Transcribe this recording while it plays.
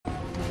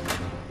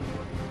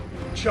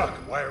Chuck,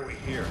 why are we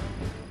here?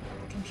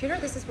 Computer,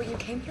 this is what you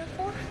came here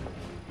for?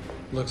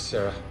 Look,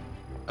 Sarah,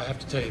 I have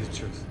to tell you the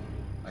truth.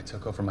 I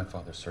took over my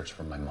father's search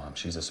for my mom.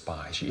 She's a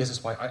spy. She is a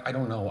spy. I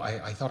don't know.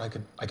 I thought I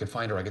could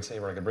find her. I could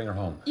save her. I could bring her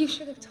home. You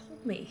should have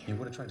told me. You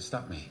would have tried to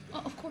stop me.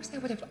 Oh, of course I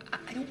would have.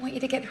 I don't want you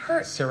to get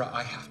hurt. Sarah,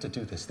 I have to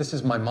do this. This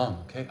is my mom,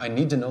 okay? I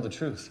need to know the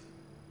truth.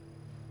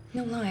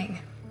 No lying.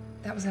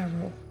 That was our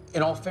rule.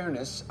 In all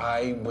fairness,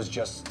 I was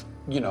just,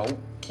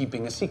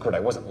 keeping a secret. I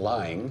wasn't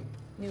lying.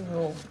 New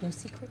rule. No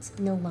secrets,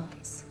 no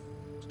lies.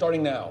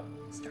 Starting now.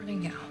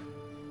 Starting now.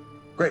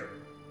 Great.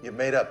 You've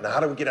made up. Now,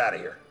 how do we get out of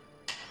here?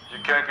 You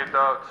can't get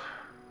out.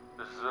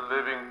 This is a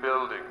living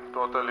building,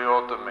 totally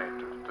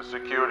automated. The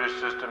security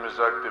system is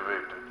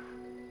activated.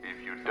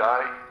 If you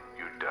die,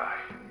 you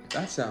die.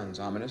 That sounds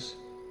ominous.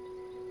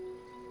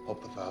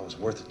 Hope the vow was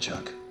worth it,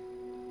 Chuck.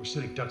 We're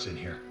sitting ducks in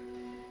here.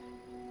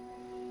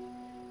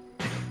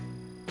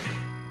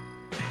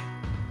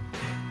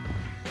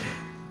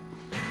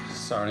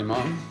 Sorry,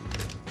 Mom.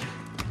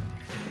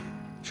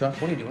 Chuck,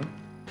 what are you doing?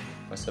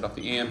 If I set off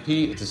the EMP,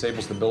 it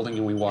disables the building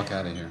and we walk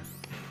out of here.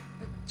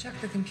 But check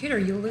the computer.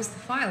 You'll lose the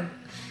file.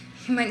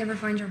 You might never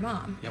find your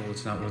mom. Yeah, well,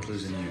 it's not worth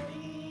losing you.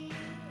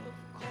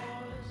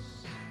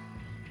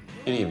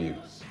 Any of you.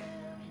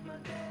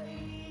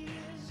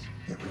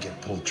 Yeah, we can't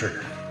pull the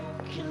trigger.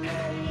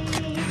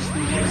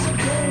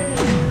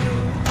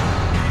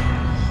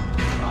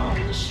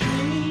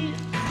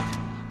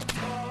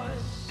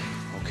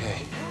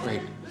 Okay,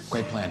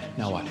 great plan.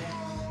 Now what?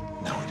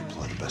 Now we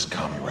deploy the best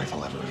commie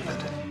rifle ever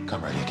invented.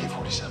 Comrade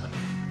AK-47.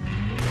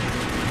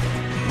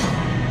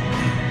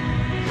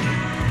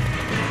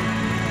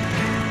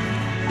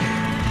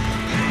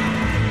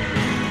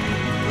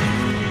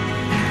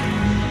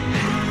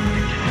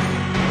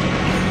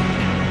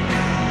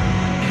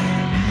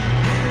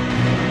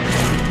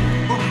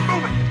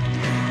 Move it!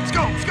 Let's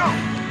go!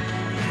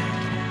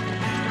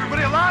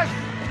 Everybody alive?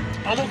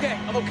 I'm okay,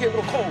 a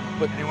little cold,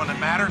 but... Anyone that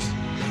matters?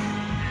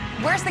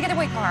 Where's the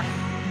getaway car?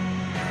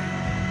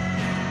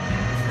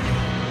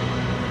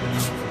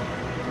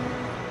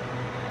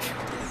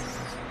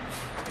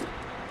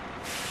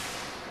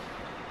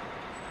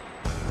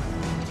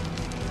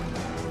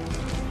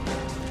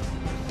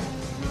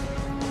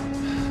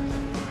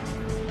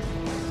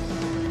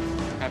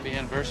 Happy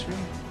anniversary.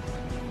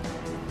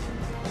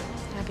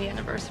 Happy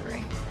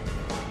anniversary.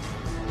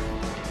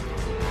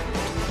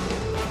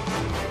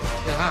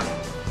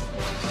 Yeah.